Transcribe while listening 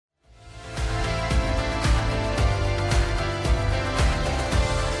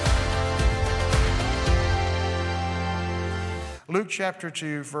Luke chapter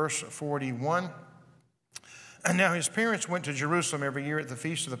 2, verse 41. And now his parents went to Jerusalem every year at the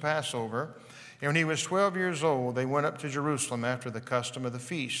feast of the Passover. And when he was 12 years old, they went up to Jerusalem after the custom of the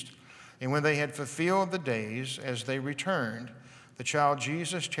feast. And when they had fulfilled the days as they returned, the child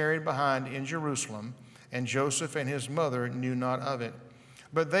Jesus tarried behind in Jerusalem, and Joseph and his mother knew not of it.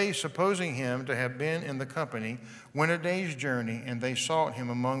 But they, supposing him to have been in the company, went a day's journey, and they sought him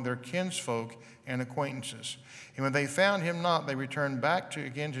among their kinsfolk and acquaintances. And when they found him not, they returned back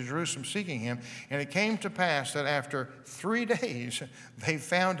again to Jerusalem seeking him. And it came to pass that after 3 days they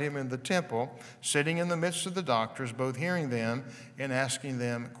found him in the temple, sitting in the midst of the doctors, both hearing them and asking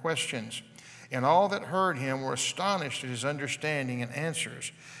them questions. And all that heard him were astonished at his understanding and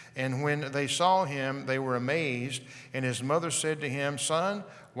answers. And when they saw him, they were amazed. And his mother said to him, Son,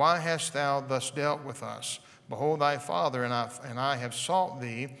 why hast thou thus dealt with us? Behold, thy father and I have sought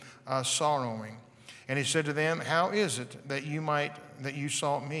thee, sorrowing. And he said to them, How is it that you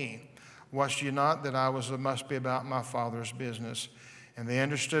sought me? Wist ye not that I must be about my father's business? And they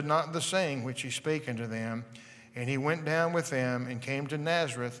understood not the saying which he spake unto them. And he went down with them and came to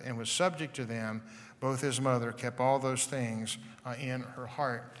Nazareth and was subject to them. Both his mother kept all those things in her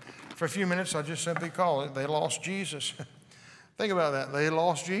heart. For a few minutes, I'll just simply call it, they lost Jesus. Think about that. They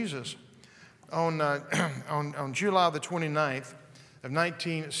lost Jesus. On July the 29th of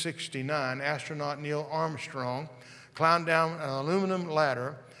 1969, astronaut Neil Armstrong climbed down an aluminum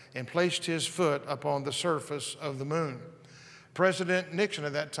ladder and placed his foot upon the surface of the moon. President Nixon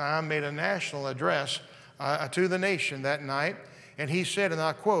at that time made a national address to the nation that night, and he said, and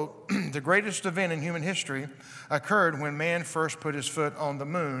I quote, the greatest event in human history occurred when man first put his foot on the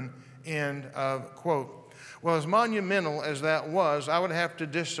moon, end of quote. Well, as monumental as that was, I would have to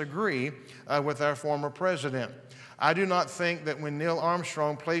disagree with our former president. I do not think that when Neil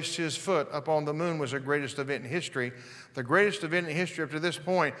Armstrong placed his foot upon the moon was the greatest event in history. The greatest event in history up to this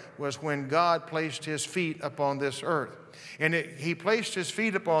point was when God placed his feet upon this earth. And he placed his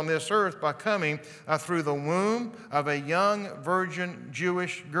feet upon this earth by coming through the womb of a young virgin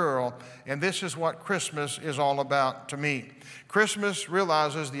Jewish girl. And this is what Christmas is all about to me. Christmas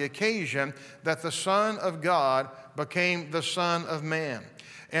realizes the occasion that the Son of God became the Son of Man.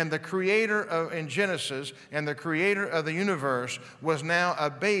 And the creator in Genesis and the creator of the universe was now a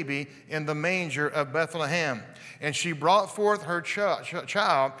baby in the manger of Bethlehem. And she brought forth her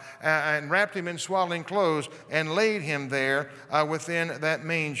child and wrapped him in swaddling clothes and laid him there within that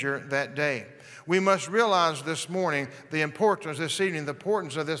manger that day. We must realize this morning the importance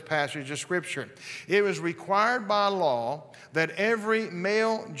of this passage of Scripture. It was required by law that every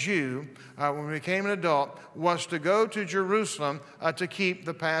male Jew, when he became an adult, was to go to Jerusalem to keep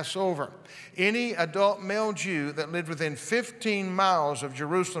the Passover. Any adult male Jew that lived within 15 miles of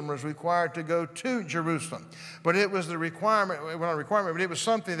Jerusalem was required to go to Jerusalem. But it was the requirement, well, not a requirement, but it was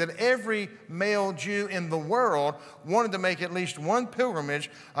something that every male Jew in the world wanted to make at least one pilgrimage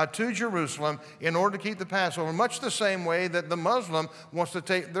to Jerusalem in order to keep the Passover, much the same way that the Muslim wants to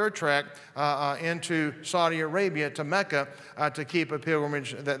take their track into Saudi Arabia, to Mecca, to keep a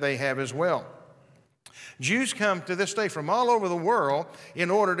pilgrimage that they have as well. Jews come to this day from all over the world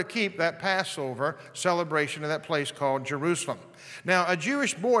in order to keep that Passover celebration in that place called Jerusalem. Now, a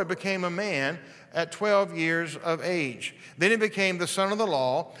Jewish boy became a man at 12 years of age. Then he became the son of the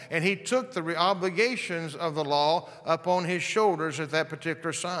law, and he took the obligations of the law upon his shoulders at that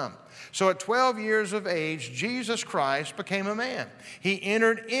particular time. So at 12 years of age, Jesus Christ became a man. He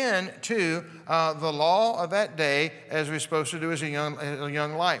entered into the law of that day, as we're supposed to do as a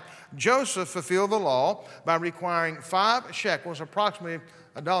young life. Joseph fulfilled the law by requiring 5 shekels, approximately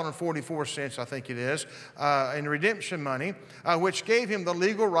 $1.44, I think it is, in redemption money, which gave him the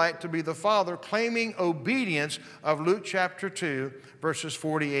legal right to be the father, claiming obedience of Luke chapter 2, verses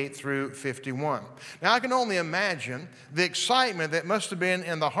 48 through 51. Now, I can only imagine the excitement that must have been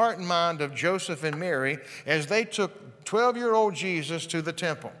in the heart and mind of Joseph and Mary as they took 12-year-old Jesus to the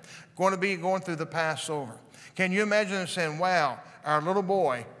temple, going through the Passover. Can you imagine them saying, wow, our little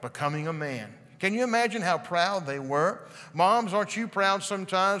boy becoming a man? Can you imagine how proud they were? Moms, aren't you proud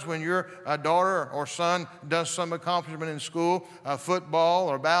sometimes when your daughter or son does some accomplishment in school, football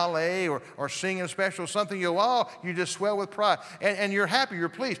or ballet or singing a special something, you just swell with pride. And you're happy, you're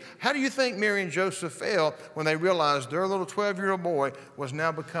pleased. How do you think Mary and Joseph felt when they realized their little 12-year-old boy was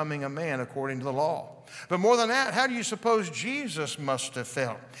now becoming a man according to the law? But more than that, how do you suppose Jesus must have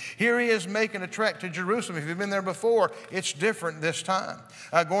felt? Here he is making a trek to Jerusalem. If you've been there before, it's different this time.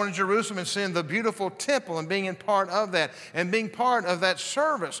 Going to Jerusalem and seeing the beautiful temple and being in part of that and being part of that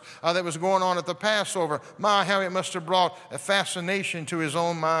service that was going on at the Passover. My, how it must have brought a fascination to his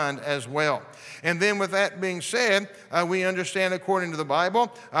own mind as well. And then with that being said, we understand according to the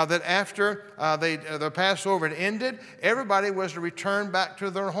Bible that after the Passover had ended, everybody was to return back to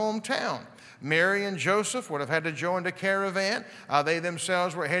their hometown. Mary and Joseph would have had to join the caravan. They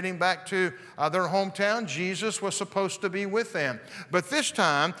themselves were heading back to their hometown. Jesus was supposed to be with them. But this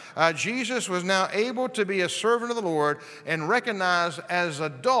time, Jesus was now able to be a servant of the Lord and recognized as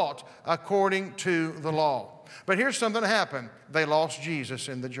adult according to the law. But here's something that happened. They lost Jesus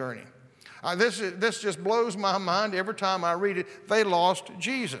in the journey. This just blows my mind every time I read it. They lost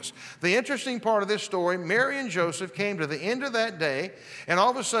Jesus. The interesting part of this story, Mary and Joseph came to the end of that day, and all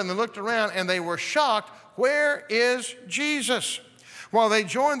of a sudden they looked around and they were shocked. Where is Jesus? While they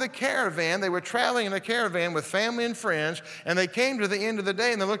joined the caravan, they were traveling in a caravan with family and friends, and they came to the end of the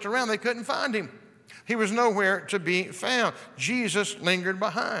day and they looked around, they couldn't find him. He was nowhere to be found. Jesus lingered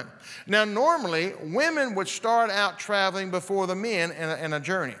behind. Now, normally, women would start out traveling before the men in a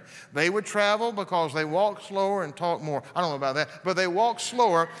journey. They would travel because they walk slower and talk more. I don't know about that, but they walk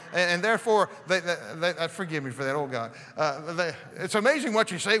slower, and therefore, forgive me for that, oh God. It's amazing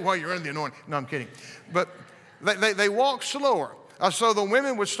what you say while you're in the anointing. No, I'm kidding. But they walk slower. So the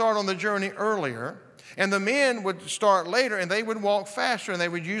women would start on the journey earlier, and the men would start later, and they would walk faster, and they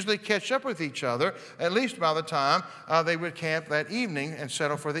would usually catch up with each other, at least by the time they would camp that evening and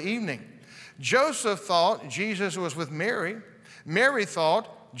settle for the evening. Joseph thought Jesus was with Mary. Mary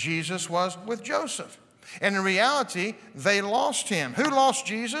thought Jesus was with Joseph. And in reality, they lost him. Who lost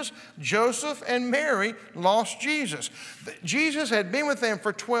Jesus? Joseph and Mary lost Jesus. Jesus had been with them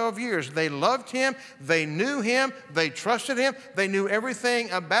for 12 years. They loved him. They knew him. They trusted him. They knew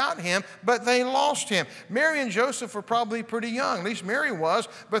everything about him, but they lost him. Mary and Joseph were probably pretty young. At least Mary was,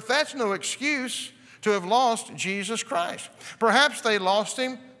 but that's no excuse to have lost Jesus Christ. Perhaps they lost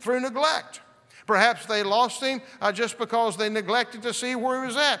him through neglect. Perhaps they lost him just because they neglected to see where he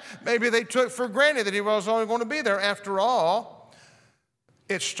was at. Maybe they took for granted that he was only going to be there. After all,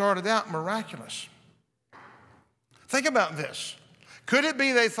 it started out miraculous. Think about this. Could it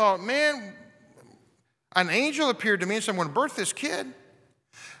be they thought, man, an angel appeared to me and said, I'm going to birth this kid?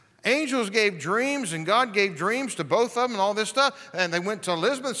 Angels gave dreams, and God gave dreams to both of them and all this stuff. And they went to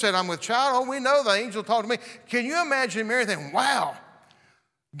Elizabeth and said, I'm with child. Oh, we know the angel talked to me. Can you imagine Mary thinking, wow,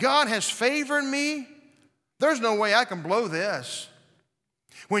 God has favored me? There's no way I can blow this.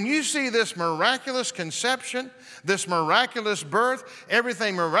 When you see this miraculous conception, this miraculous birth,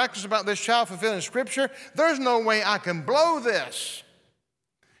 everything miraculous about this child fulfilled in Scripture, there's no way I can blow this.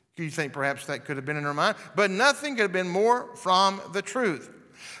 You think perhaps that could have been in her mind, but nothing could have been more from the truth.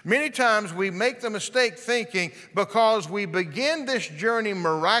 Many times we make the mistake thinking because we begin this journey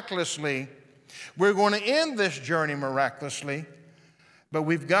miraculously, we're going to end this journey miraculously. But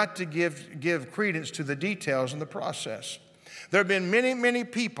we've got to give credence to the details in the process. There have been many, many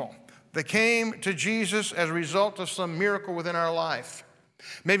people that came to Jesus as a result of some miracle within our life.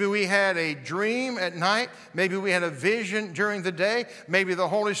 Maybe we had a dream at night. Maybe we had a vision during the day. Maybe the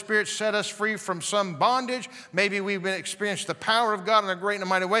Holy Spirit set us free from some bondage. Maybe we've experienced the power of God in a great and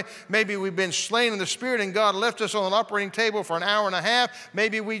mighty way. Maybe we've been slain in the Spirit and God left us on an operating table for an hour and a half.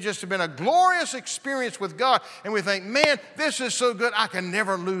 Maybe we just have been a glorious experience with God and we think, man, this is so good, I can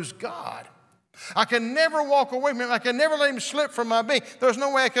never lose God. I can never walk away from him. I can never let him slip from my being. There's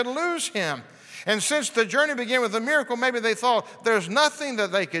no way I could lose him. And since the journey began with a miracle, maybe they thought there's nothing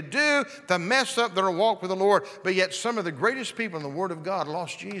that they could do to mess up their walk with the Lord. But yet some of the greatest people in the Word of God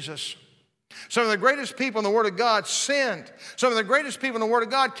lost Jesus. Some of the greatest people in the Word of God sinned. Some of the greatest people in the Word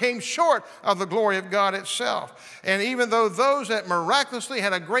of God came short of the glory of God itself. And even though those that miraculously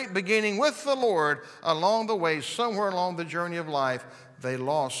had a great beginning with the Lord, along the way, somewhere along the journey of life, they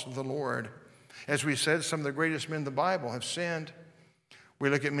lost the Lord. As we said, some of the greatest men in the Bible have sinned. We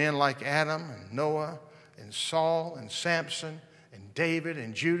look at men like Adam and Noah and Saul and Samson and David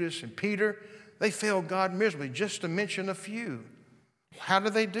and Judas and Peter. They failed God miserably, just to mention a few. How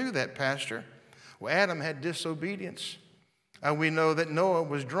did they do that, Pastor? Well, Adam had disobedience. We know that Noah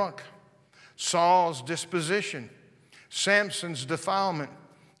was drunk. Saul's disposition, Samson's defilement,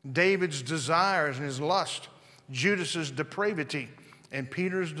 David's desires and his lust, Judas's depravity, and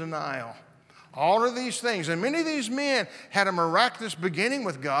Peter's denial. All of these things, and many of these men had a miraculous beginning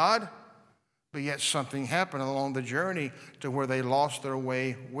with God, but yet something happened along the journey to where they lost their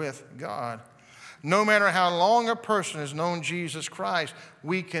way with God. No matter how long a person has known Jesus Christ,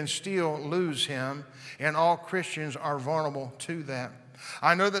 we can still lose him, and all Christians are vulnerable to that.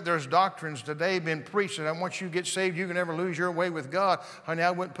 I know that there's doctrines today being preached that once you get saved, you can never lose your way with God. Honey, I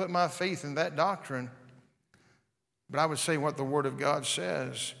wouldn't put my faith in that doctrine. But I would say what the Word of God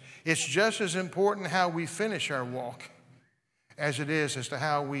says. It's just as important how we finish our walk as it is as to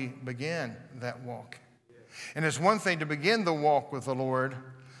how we begin that walk. And it's one thing to begin the walk with the Lord,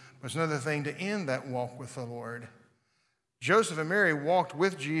 but it's another thing to end that walk with the Lord. Joseph and Mary walked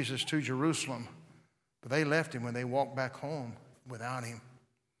with Jesus to Jerusalem, but they left him when they walked back home without him.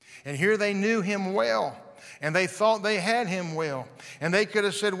 And here they knew him well, and they thought they had him well. And they could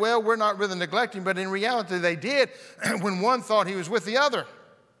have said, well, we're not really neglecting, but in reality they did. When one thought he was with the other,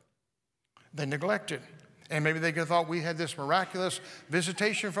 they neglected. And maybe they could have thought we had this miraculous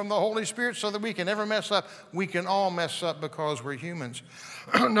visitation from the Holy Spirit so that we can never mess up. We can all mess up because we're humans.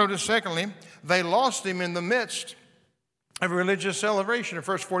 Notice, secondly, they lost him in the midst of a religious celebration in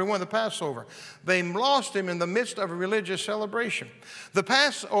verse 41, the Passover. They lost him in the midst of a religious celebration. The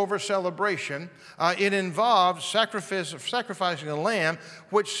Passover celebration, it involved sacrificing a lamb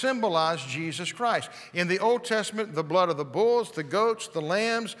which symbolized Jesus Christ. In the Old Testament, the blood of the bulls, the goats, the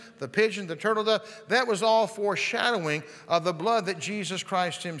lambs, the pigeon, the turtle dove, that was all foreshadowing of the blood that Jesus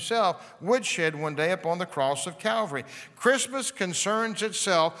Christ himself would shed one day upon the cross of Calvary. Christmas concerns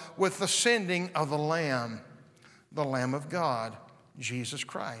itself with the sending of the Lamb of God, Jesus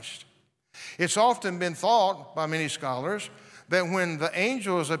Christ. It's often been thought by many scholars that when the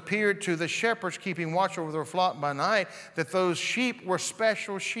angels appeared to the shepherds keeping watch over their flock by night, that those sheep were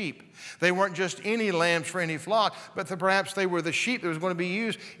special sheep. They weren't just any lambs for any flock, but that perhaps they were the sheep that was going to be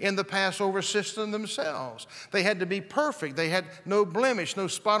used in the Passover system themselves. They had to be perfect. They had no blemish, no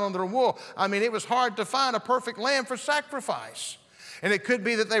spot on their wool. I mean, it was hard to find a perfect lamb for sacrifice. And it could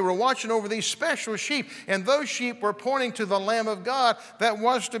be that they were watching over these special sheep, and those sheep were pointing to the Lamb of God that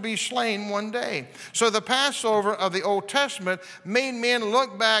was to be slain one day. So the Passover of the Old Testament made men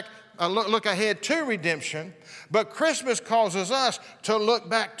look ahead to redemption, but Christmas causes us to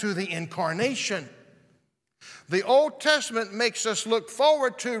look back to the incarnation. The Old Testament makes us look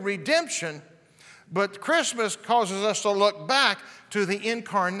forward to redemption, but Christmas causes us to look back to the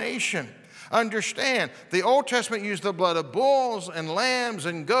incarnation. Understand, the Old Testament used the blood of bulls and lambs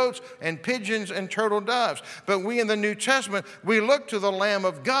and goats and pigeons and turtle doves. But we in the New Testament, we look to the Lamb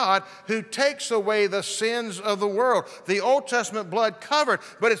of God who takes away the sins of the world. The Old Testament blood covered,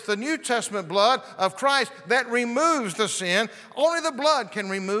 but it's the New Testament blood of Christ that removes the sin. Only the blood can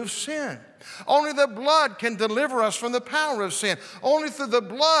remove sin. Only the blood can deliver us from the power of sin. Only through the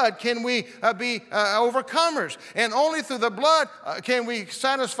blood can we be overcomers. And only through the blood can we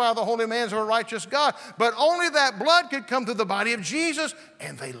satisfy the holy demands of a righteous God. But only that blood could come through the body of Jesus,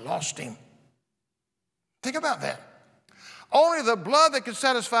 and they lost him. Think about that. Only the blood that could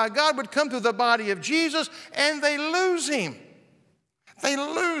satisfy God would come through the body of Jesus, and they lose him. They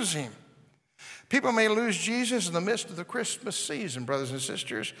lose him. People may lose Jesus in the midst of the Christmas season, brothers and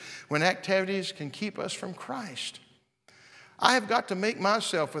sisters, when activities can keep us from Christ. I have got to make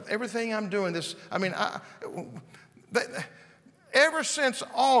myself, with everything I'm doing this, ever since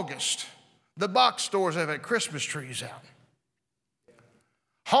August, the box stores have had Christmas trees out.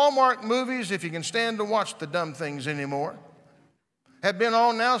 Hallmark movies, if you can stand to watch the dumb things anymore, have been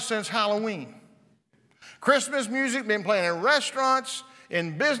on now since Halloween. Christmas music been playing in restaurants,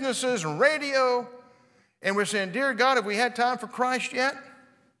 in businesses and radio, and we're saying, dear God, have we had time for Christ yet?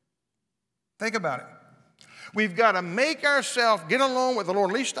 Think about it. We've got to make ourselves get along with the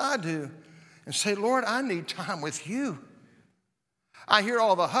Lord, at least I do, and say, Lord, I need time with you. I hear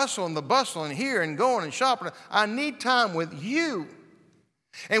all the hustle and the bustle and here and going and shopping. I need time with you.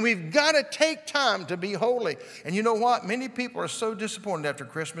 And we've got to take time to be holy. And you know what? Many people are so disappointed after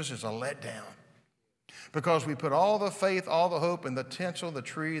Christmas, it's a letdown. Because we put all the faith, all the hope in the tinsel, the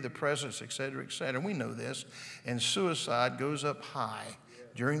tree, the presents, et cetera, et cetera. We know this. And suicide goes up high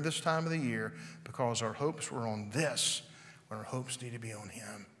during this time of the year because our hopes were on this when our hopes need to be on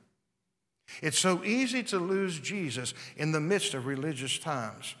him. It's so easy to lose Jesus in the midst of religious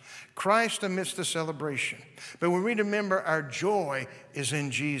times. Christ amidst the celebration. But when we remember our joy is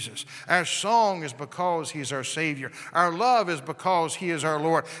in Jesus. Our song is because he is our Savior. Our love is because he is our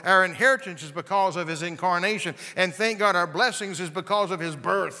Lord. Our inheritance is because of his incarnation. And thank God our blessings is because of his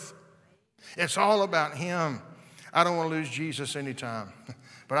birth. It's all about him. I don't want to lose Jesus anytime.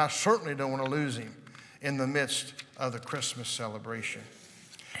 But I certainly don't want to lose him in the midst of the Christmas celebration.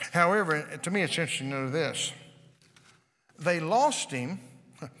 However, to me it's interesting to know this. They lost him,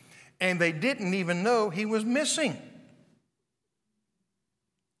 and they didn't even know he was missing.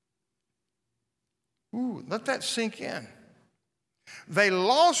 Ooh, let that sink in. They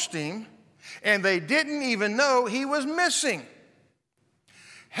lost him, and they didn't even know he was missing.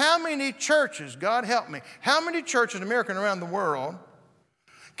 How many churches, God help me, how many churches in America and around the world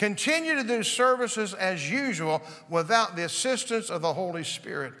continue to do services as usual without the assistance of the Holy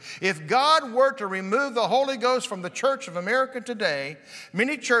Spirit? If God were to remove the Holy Ghost from the Church of America today,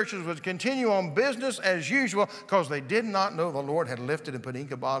 many churches would continue on business as usual because they did not know the Lord had lifted and put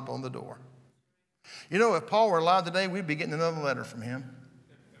Ichabod on the door. You know, if Paul were alive today, we'd be getting another letter from him.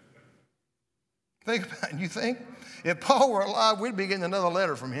 Think about it. You think? If Paul were alive, we'd be getting another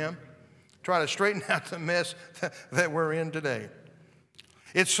letter from him. Try to straighten out the mess that we're in today.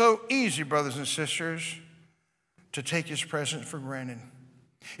 It's so easy, brothers and sisters, to take his presence for granted.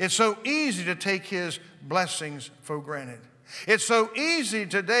 It's so easy to take his blessings for granted. It's so easy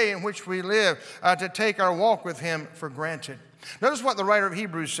today in which we live to take our walk with him for granted. Notice what the writer of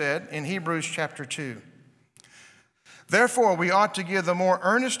Hebrews said in Hebrews chapter 2. Therefore, we ought to give the more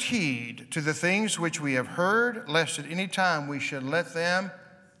earnest heed to the things which we have heard, lest at any time we should let them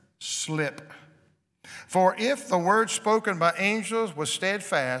slip. For if the word spoken by angels was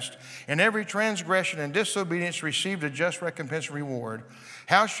steadfast, and every transgression and disobedience received a just recompense and reward,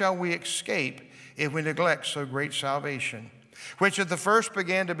 how shall we escape if we neglect so great salvation, which at the first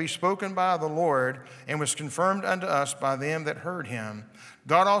began to be spoken by the Lord, and was confirmed unto us by them that heard him,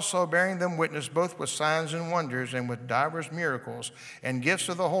 God also bearing them witness both with signs and wonders, and with divers miracles, and gifts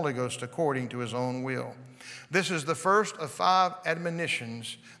of the Holy Ghost according to his own will. This is the first of 5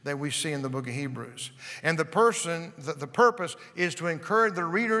 admonitions that we see in the book of Hebrews. And the purpose is to encourage the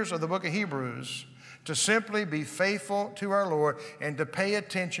readers of the book of Hebrews to simply be faithful to our Lord and to pay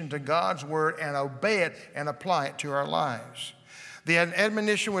attention to God's word and obey it and apply it to our lives. The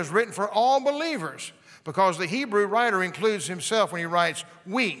admonition was written for all believers because the Hebrew writer includes himself when he writes,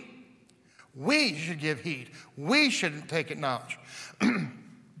 we. We should give heed. We should take acknowledge.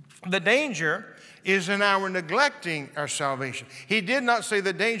 The danger is in our neglecting our salvation. He did not say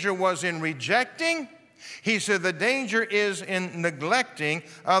the danger was in rejecting. He said the danger is in neglecting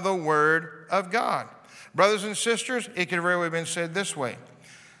of the word of God. Brothers and sisters, it could very well have been said this way: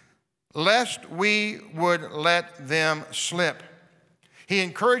 lest we would let them slip. He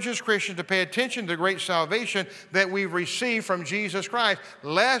encourages Christians to pay attention to the great salvation that we've received from Jesus Christ,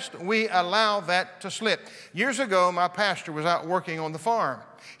 lest we allow that to slip. Years ago, my pastor was out working on the farm.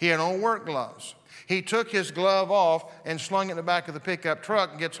 He had on work gloves. He took his glove off and slung it in the back of the pickup truck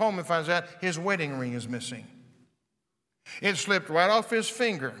and gets home and finds out his wedding ring is missing. It slipped right off his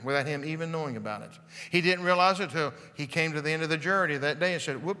finger without him even knowing about it. He didn't realize it until he came to the end of the journey that day and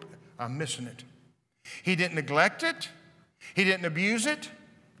said, whoop, I'm missing it. He didn't neglect it. He didn't abuse it.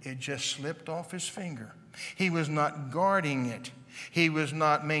 It just slipped off his finger. He was not guarding it. He was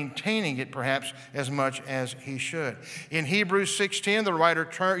not maintaining it perhaps as much as he should. In Hebrews 6:10, the writer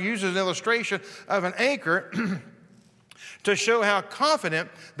uses an illustration of an anchor to show how confident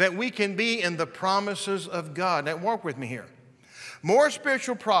that we can be in the promises of God. Now, walk with me here. More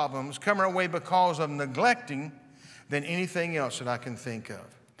spiritual problems come our way because of neglecting than anything else that I can think of.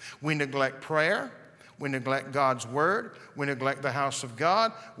 We neglect prayer. We neglect God's word. We neglect the house of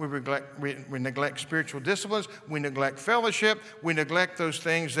God. We neglect spiritual disciplines. We neglect fellowship. We neglect those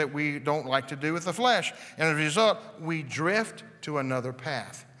things that we don't like to do with the flesh. And as a result, we drift to another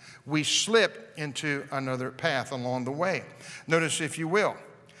path. We slip into another path along the way. Notice, if you will,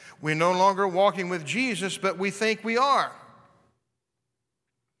 we're no longer walking with Jesus, but we think we are.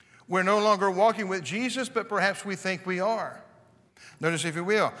 We're no longer walking with Jesus, but perhaps we think we are. Notice, if you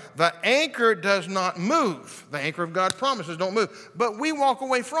will, the anchor does not move. The anchor of God's promises don't move, but we walk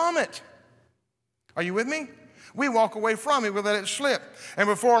away from it. Are you with me? We walk away from it. We let it slip. And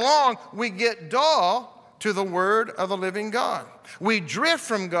before long, we get dull to the word of the living God. We drift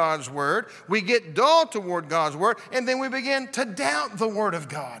from God's word. We get dull toward God's word, and then we begin to doubt the word of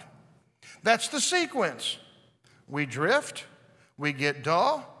God. That's the sequence. We drift, we get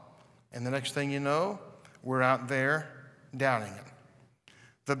dull, and the next thing you know, we're out there doubting it.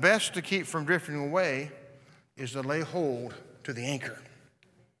 The best to keep from drifting away is to lay hold to the anchor.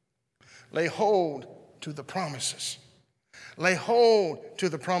 Lay hold to the promises. Lay hold to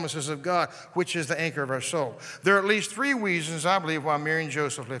the promises of God, which is the anchor of our soul. There are at least 3 reasons, I believe, why Mary and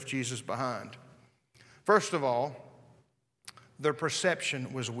Joseph left Jesus behind. First of all, their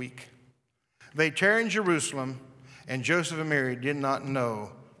perception was weak. They tarried in Jerusalem, and Joseph and Mary did not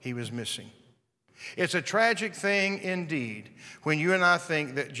know he was missing. It's a tragic thing indeed when you and I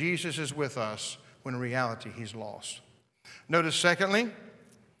think that Jesus is with us when in reality he's lost. Notice, secondly,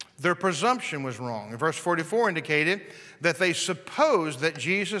 their presumption was wrong. In verse 44 indicated that they supposed that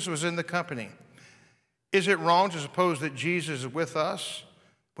Jesus was in the company. Is it wrong to suppose that Jesus is with us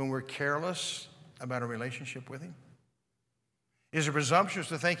when we're careless about a relationship with him? Is it presumptuous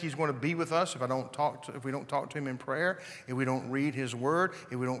to think he's going to be with us if we don't talk to him in prayer, if we don't read his word,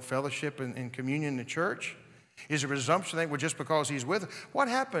 if we don't fellowship in communion in the church? Is it presumptuous to think, well, just because he's with us? What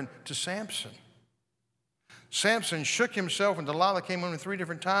happened to Samson? Samson shook himself, and Delilah came on him 3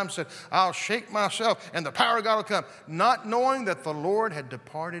 different times and said, I'll shake myself, and the power of God will come, not knowing that the Lord had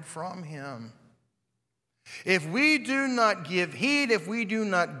departed from him. If we do not give heed, if we do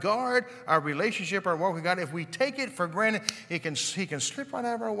not guard our relationship, our walk with God, if we take it for granted, he can slip right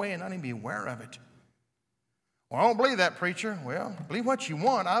out of our way and not even be aware of it. Well, I don't believe that, preacher. Well, believe what you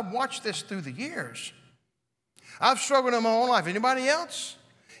want. I've watched this through the years. I've struggled in my own life. Anybody else?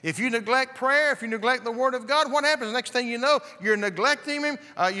 If you neglect prayer, if you neglect the Word of God, what happens? The next thing you know, you're neglecting Him.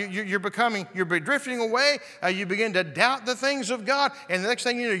 You're drifting away. You begin to doubt the things of God. And the next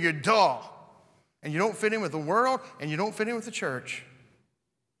thing you know, you're dull. And you don't fit in with the world, and you don't fit in with the church.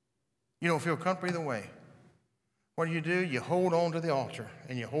 You don't feel comfortable either way. What do? You hold on to the altar,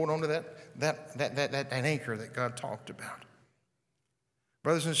 and you hold on to that anchor that God talked about.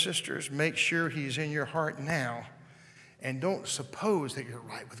 Brothers and sisters, make sure He's in your heart now, and don't suppose that you're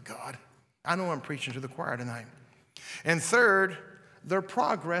right with God. I know I'm preaching to the choir tonight. And third, their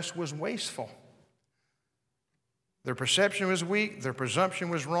progress was wasteful. Their perception was weak, their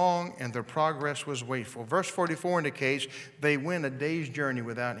presumption was wrong, and their progress was wasteful. Verse 44 indicates they went a day's journey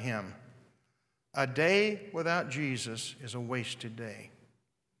without Him. A day without Jesus is a wasted day.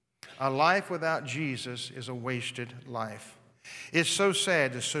 A life without Jesus is a wasted life. It's so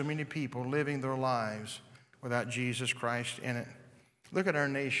sad that so many people living their lives without Jesus Christ in it. Look at our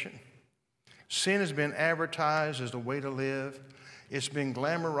nation. Sin has been advertised as the way to live. It's been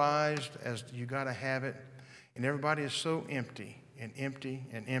glamorized as you got to have it. And everybody is so empty and empty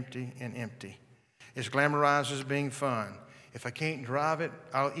and empty and empty. It's glamorized as being fun. If I can't drive it,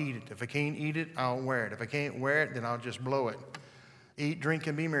 I'll eat it. If I can't eat it, I'll wear it. If I can't wear it, then I'll just blow it. Eat, drink,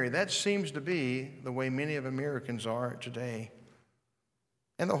 and be merry. That seems to be the way many of Americans are today.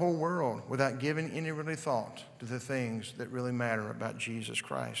 And the whole world, without giving any really thought to the things that really matter about Jesus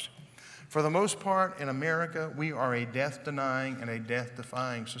Christ. For the most part, in America, we are a death-denying and a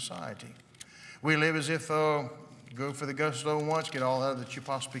death-defying society. We live as if, go for the gusto once, get all out that you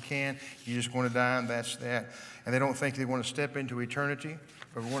possibly can. You're just going to die, and that's that. And they don't think they want to step into eternity.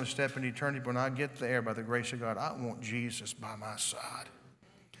 But we want to step into eternity. When I get there, by the grace of God, I want Jesus by my side.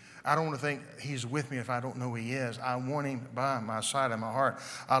 I don't want to think He's with me if I don't know He is. I want Him by my side and my heart.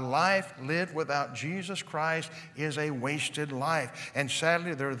 A life lived without Jesus Christ is a wasted life. And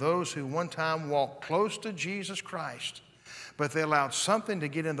sadly, there are those who one time walked close to Jesus Christ, but they allowed something to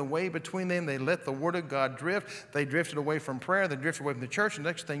get in the way between them. They let the Word of God drift. They drifted away from prayer. They drifted away from the church. And the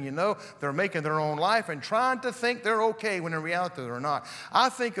next thing you know, they're making their own life and trying to think they're okay when in reality they're not. I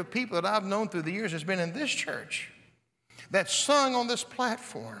think of people that I've known through the years that's been in this church, that sung on this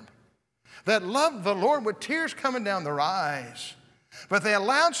platform, that loved the Lord with tears coming down their eyes. But they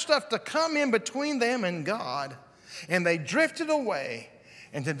allowed stuff to come in between them and God, and they drifted away.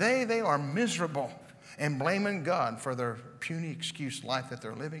 And today they are miserable and blaming God for their puny excuse life that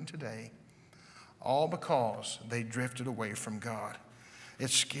they're living today, all because they drifted away from God.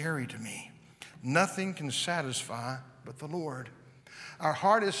 It's scary to me. Nothing can satisfy but the Lord. Our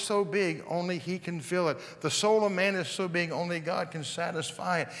heart is so big, only He can fill it. The soul of man is so big, only God can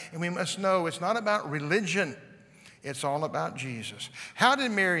satisfy it. And we must know it's not about religion. It's all about Jesus. How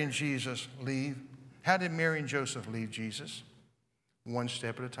did Mary and Jesus leave? How did Mary and Joseph leave Jesus? One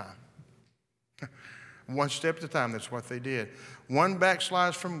step at a time. One step at a time, that's what they did. One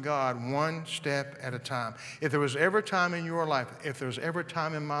backslides from God, one step at a time. If there was ever a time in your life, if there was ever a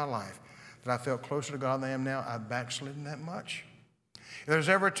time in my life that I felt closer to God than I am now, I've backslidden that much. If there's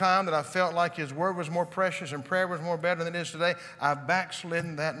ever a time that I felt like His Word was more precious and prayer was more better than it is today, I've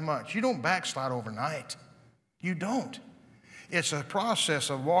backslidden that much. You don't backslide overnight. You don't. It's a process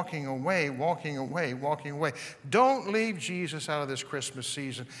of walking away, walking away, walking away. Don't leave Jesus out of this Christmas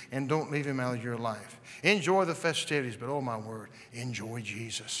season, and don't leave Him out of your life. Enjoy the festivities, but oh my word, enjoy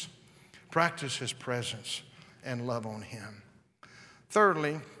Jesus. Practice His presence and love on Him.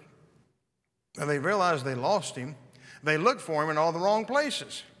 Thirdly, when they realized they lost Him, they looked for Him in all the wrong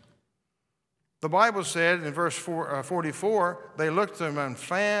places. The Bible said in verse 44, they looked to Him on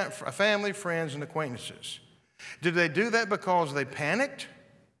family, friends, and acquaintances. Did they do that because they panicked?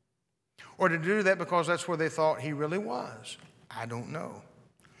 Or did they do that because that's where they thought He really was? I don't know.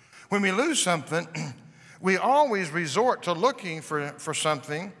 When we lose something, we always resort to looking for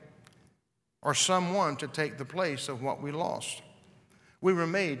something or someone to take the place of what we lost. We were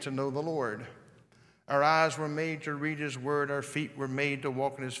made to know the Lord. Our eyes were made to read his word. Our feet were made to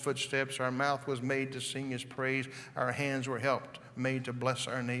walk in his footsteps. Our mouth was made to sing his praise. Our hands were made to bless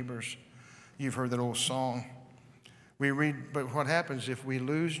our neighbors. You've heard that old song. We read, but what happens if we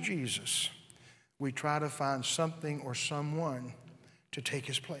lose Jesus? We try to find something or someone to take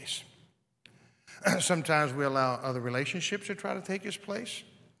his place. Sometimes we allow other relationships to try to take his place.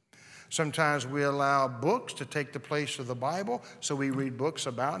 Sometimes we allow books to take the place of the Bible, so we read books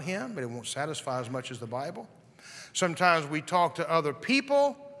about him, but it won't satisfy as much as the Bible. Sometimes we talk to other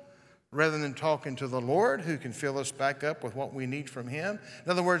people rather than talking to the Lord, who can fill us back up with what we need from him.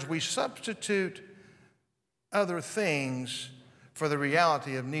 In other words, we substitute other things for the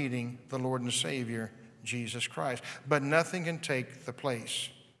reality of needing the Lord and Savior, Jesus Christ. But nothing can take the place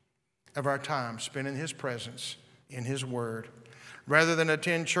of our time spent in his presence, in his word. Rather than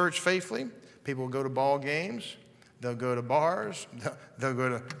attend church faithfully, people will go to ball games, they'll go to bars, they'll go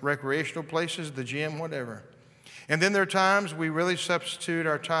to recreational places, the gym, whatever. And then there are times we really substitute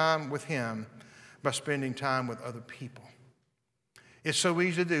our time with him by spending time with other people. It's so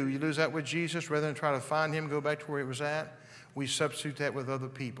easy to do. You lose that with Jesus, rather than try to find him, go back to where he was at. We substitute that with other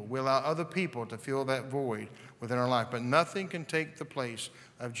people. We allow other people to fill that void within our life. But nothing can take the place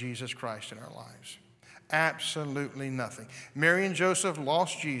of Jesus Christ in our lives. Absolutely nothing. Mary and Joseph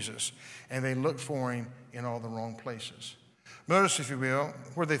lost Jesus, and they looked for him in all the wrong places. Notice, if you will,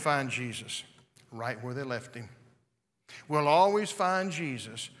 where they find Jesus? Right where they left him. We'll always find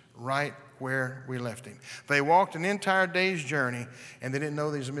Jesus right where we left him. They walked an entire day's journey, and they didn't know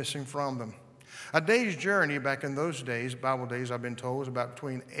they was missing from them. A day's journey back in those days, Bible days I've been told, was about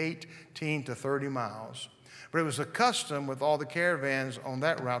between 18 to 30 miles. But it was a custom with all the caravans on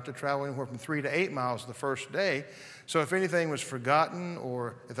that route to travel anywhere from 3 to 8 miles the first day. So if anything was forgotten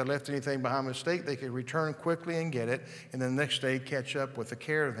or if they left anything behind mistake, they could return quickly and get it, and then the next day catch up with the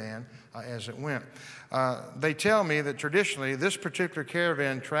caravan as it went. They tell me that traditionally this particular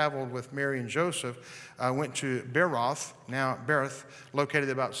caravan traveled with Mary and Joseph, went to Beroth, now Berith, located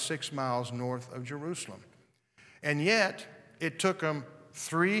about 6 miles north of Jerusalem. And yet it took them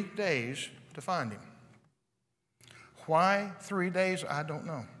 3 days to find him. Why 3 days? I don't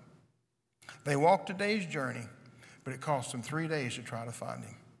know. They walked a day's journey, but it cost them 3 days to try to find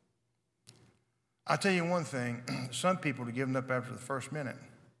him. I'll tell you one thing, some people have given up after the first minute.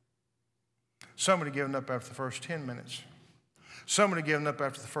 Some would have given up after the first 10 minutes. Some would have given up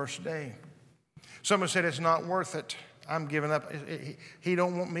after the first day. Some have said, it's not worth it. I'm giving up. He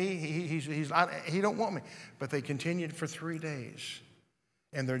don't want me. He don't want me. But they continued for 3 days,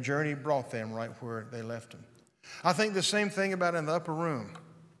 and their journey brought them right where they left him. I think the same thing about in the upper room.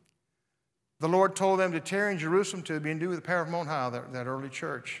 The Lord told them to tarry in Jerusalem to be endued with the power from on high, that early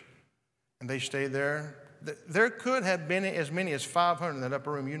church. And they stayed there. There could have been as many as 500 in that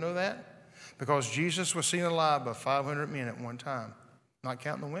upper room. You know that? Because Jesus was seen alive by 500 men at one time, not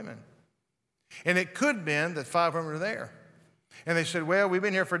counting the women. And it could have been that 500 were there. And they said, well, we've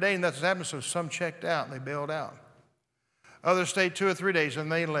been here for a day and nothing's happened, so some checked out and they bailed out. Others stayed 2 or 3 days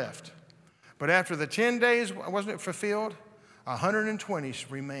and they left. But after the 10 days, wasn't it fulfilled? 120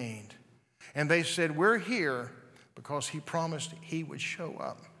 remained. And they said, we're here because he promised he would show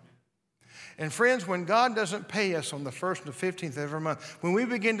up. And friends, when God doesn't pay us on the 1st and the 15th of every month, when we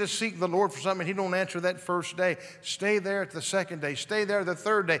begin to seek the Lord for something and he don't answer that first day, stay there at the second day, stay there the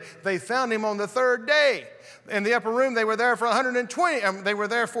third day. They found him on the third day. In the upper room, they were there for 120. They were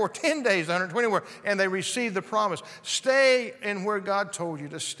there for 10 days, 120 were, and they received the promise. Stay in where God told you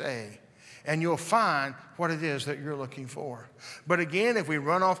to stay, and you'll find what it is that you're looking for. But again, if we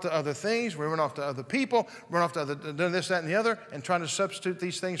run off to other things, we run off to other people, run off to doing this, that, and the other, and trying to substitute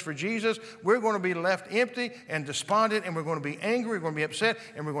these things for Jesus, we're going to be left empty and despondent, and we're going to be angry, we're going to be upset,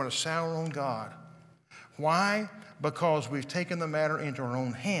 and we're going to sour on God. Why? Because we've taken the matter into our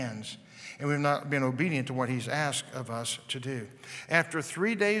own hands, and we've not been obedient to what he's asked of us to do. After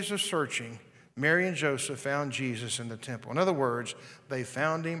 3 days of searching, Mary and Joseph found Jesus in the temple. In other words, they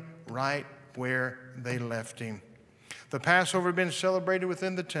found him right where they left him. The Passover had been celebrated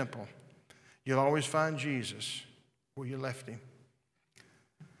within the temple. You'll always find Jesus where you left him.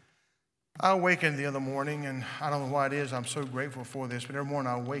 I awakened the other morning, and I don't know why it is, I'm so grateful for this, but every morning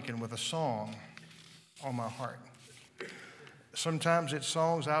I awaken with a song on my heart. Sometimes it's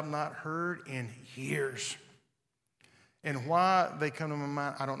songs I've not heard in years. And why they come to my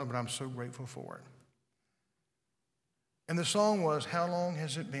mind, I don't know, but I'm so grateful for it. And the song was, how long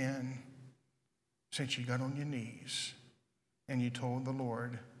has it been since you got on your knees and you told the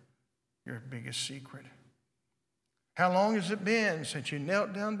Lord your biggest secret? How long has it been since you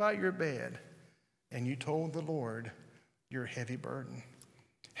knelt down by your bed and you told the Lord your heavy burden?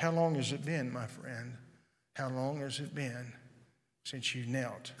 How long has it been, my friend? How long has it been since you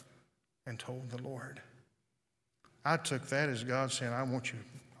knelt and told the Lord? I took that as God saying, I want you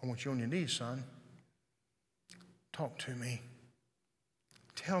on your knees, son. Talk to me.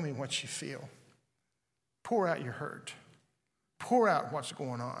 Tell me what you feel. Pour out your hurt. Pour out what's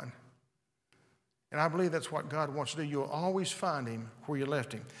going on. And I believe that's what God wants to do. You'll always find him where you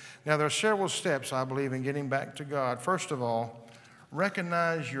left him. Now, there are several steps, I believe, in getting back to God. First of all,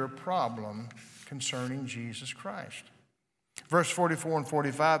 recognize your problem concerning Jesus Christ. Verse 44 and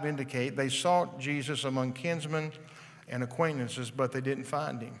 45 indicate they sought Jesus among kinsmen and acquaintances, but they didn't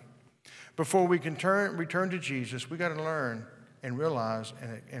find him. Before we can return to Jesus, we got to learn and realize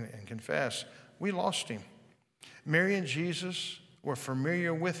and confess we lost him. Mary and Jesus were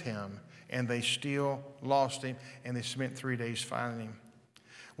familiar with him, and they still lost him, and they spent 3 days finding him.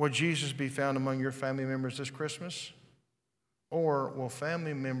 Will Jesus be found among your family members this Christmas? Or will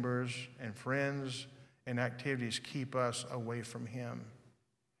family members and friends and activities keep us away from him?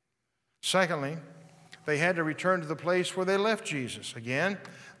 Secondly, they had to return to the place where they left Jesus. Again,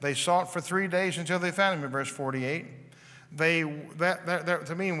 they sought for 3 days until they found him in verse 48. That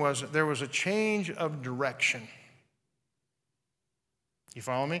to me was there was a change of direction. You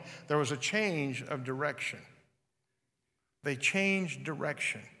follow me? There was a change of direction. They changed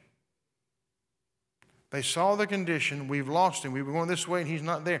direction. They saw the condition. We've lost him. We were going this way and he's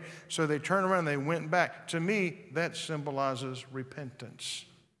not there. So they turned around and they went back. To me, that symbolizes repentance.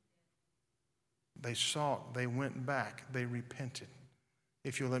 They sought, they went back, they repented,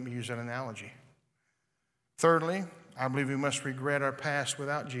 if you'll let me use that analogy. Thirdly, I believe we must regret our past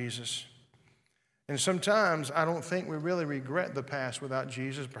without Jesus. And sometimes I don't think we really regret the past without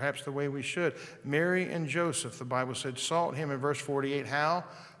Jesus, perhaps the way we should. Mary and Joseph, the Bible said, sought him in verse 48. How?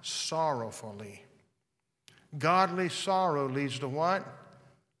 Sorrowfully. Godly sorrow leads to what?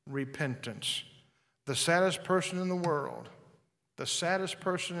 Repentance. The saddest person in the world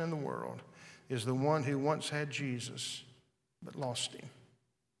is the one who once had Jesus but lost him.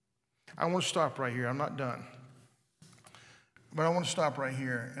 I want to stop right here. I'm not done. But I want to stop right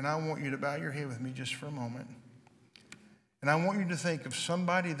here, and I want you to bow your head with me just for a moment. And I want you to think of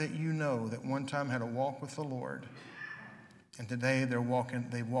somebody that you know that one time had a walk with the Lord, and today they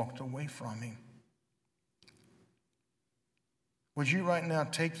walked away from him. Would you right now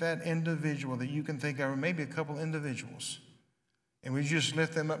take that individual that you can think of, or maybe a couple individuals, and would you just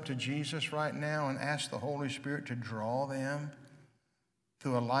lift them up to Jesus right now and ask the Holy Spirit to draw them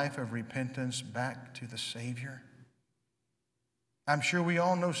through a life of repentance back to the Savior? I'm sure we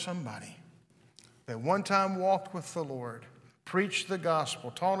all know somebody that one time walked with the Lord, preached the gospel,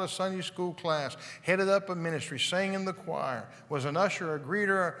 taught a Sunday school class, headed up a ministry, sang in the choir, was an usher, a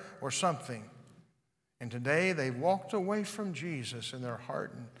greeter, or something. And today they've walked away from Jesus in their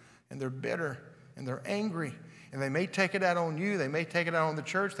heart, and they're bitter, and they're angry. And they may take it out on you, they may take it out on the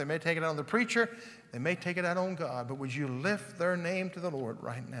church, they may take it out on the preacher, they may take it out on God. But would you lift their name to the Lord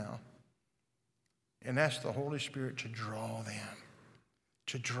right now and ask the Holy Spirit to draw them,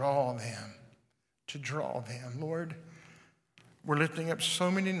 to draw them, to draw them. Lord, we're lifting up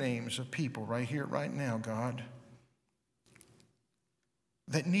so many names of people right here, right now, God,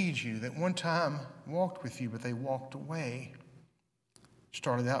 that need you, that one time walked with you, but they walked away,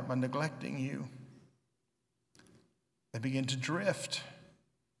 started out by neglecting you. They began to drift.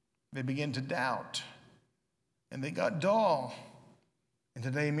 They began to doubt. And they got dull. And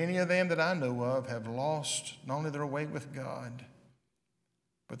today, many of them that I know of have lost not only their way with God,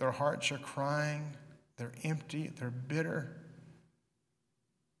 but their hearts are crying. They're empty. They're bitter.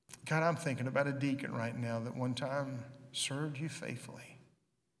 God, I'm thinking about a deacon right now that one time served you faithfully.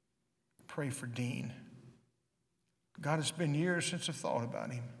 Pray for Dean. God, it's been years since I've thought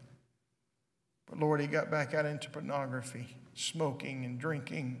about him. But Lord, he got back out into pornography, smoking and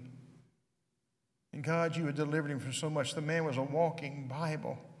drinking. And God, you had delivered him from so much. The man was a walking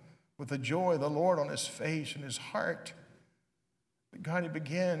Bible with the joy of the Lord on his face and his heart. But God, he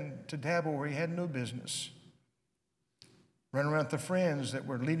began to dabble where he had no business. Run around with the friends that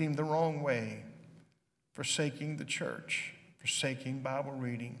were leading him the wrong way, forsaking the church, forsaking Bible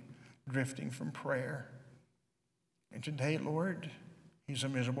reading, drifting from prayer. And today, Lord, he's a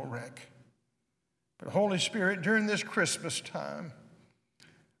miserable wreck. But Holy Spirit, during this Christmas time,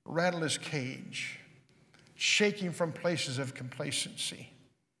 rattle his cage, shake him from places of complacency,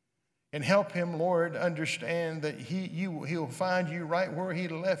 and help him, Lord, understand that he'll find you right where he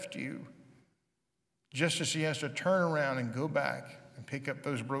left you, just as he has to turn around and go back and pick up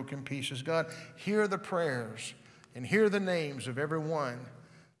those broken pieces. God, hear the prayers and hear the names of everyone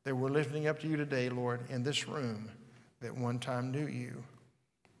that we're lifting up to you today, Lord, in this room that one time knew you.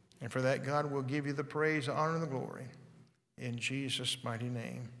 And for that, God will give you the praise, the honor, and the glory in Jesus' mighty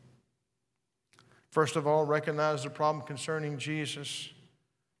name. First of all, recognize the problem concerning Jesus.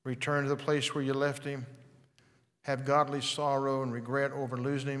 Return to the place where you left him. Have godly sorrow and regret over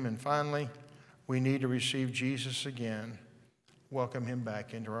losing him. And finally, we need to receive Jesus again. Welcome him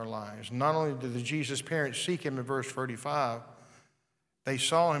back into our lives. Not only did the Jesus parents seek him in verse 45, they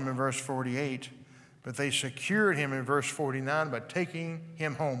saw him in verse 48, but they secured him in verse 49 by taking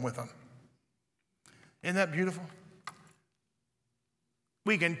him home with them. Isn't that beautiful?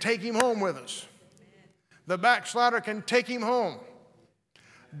 We can take him home with us. The backslider can take him home.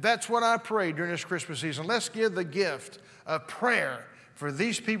 That's what I pray during this Christmas season. Let's give the gift of prayer for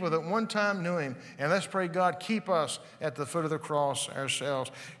these people that one time knew him. And let's pray, God, keep us at the foot of the cross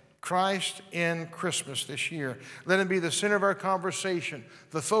ourselves. Christ in Christmas this year. Let him be the center of our conversation,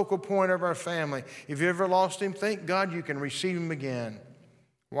 the focal point of our family. If you ever lost him, thank God you can receive him again.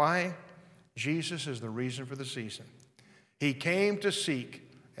 Why? Jesus is the reason for the season. He came to seek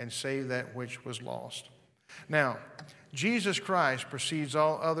and save that which was lost. Now, Jesus Christ precedes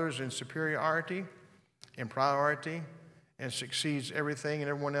all others in superiority, in priority, and succeeds everything and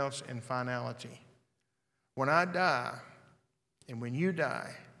everyone else in finality. When I die, and when you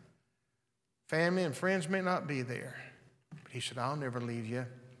die, family and friends may not be there, but he said, I'll never leave you,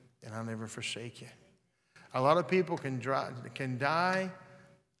 and I'll never forsake you. A lot of people can die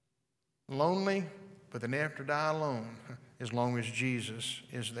lonely, but then they have to die alone as long as Jesus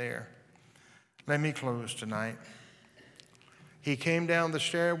is there. Let me close tonight. He came down the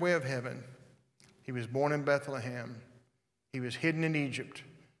stairway of heaven. He was born in Bethlehem. He was hidden in Egypt.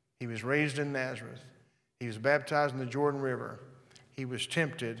 He was raised in Nazareth. He was baptized in the Jordan River. He was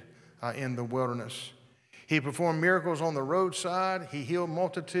tempted in the wilderness. He performed miracles on the roadside. He healed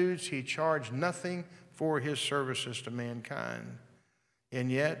multitudes. He charged nothing for his services to mankind.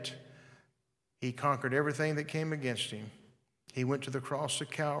 And yet, he conquered everything that came against him. He went to the cross of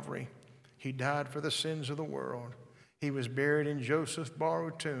Calvary. He died for the sins of the world. He was buried in Joseph's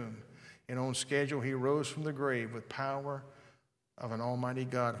borrowed tomb. And on schedule, he rose from the grave with power of an almighty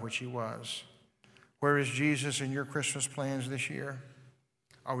God, which he was. Where is Jesus in your Christmas plans this year?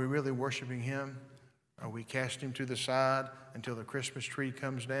 Are we really worshiping him? Are we casting him to the side until the Christmas tree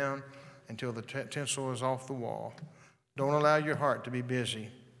comes down, until the tinsel is off the wall? Don't allow your heart to be busy.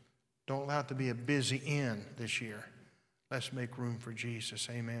 Don't allow it to be a busy inn this year. Let's make room for Jesus.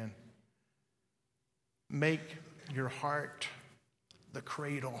 Amen. Make your heart the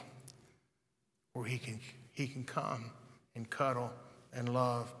cradle where he can come and cuddle and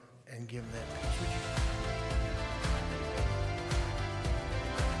love and give that peace.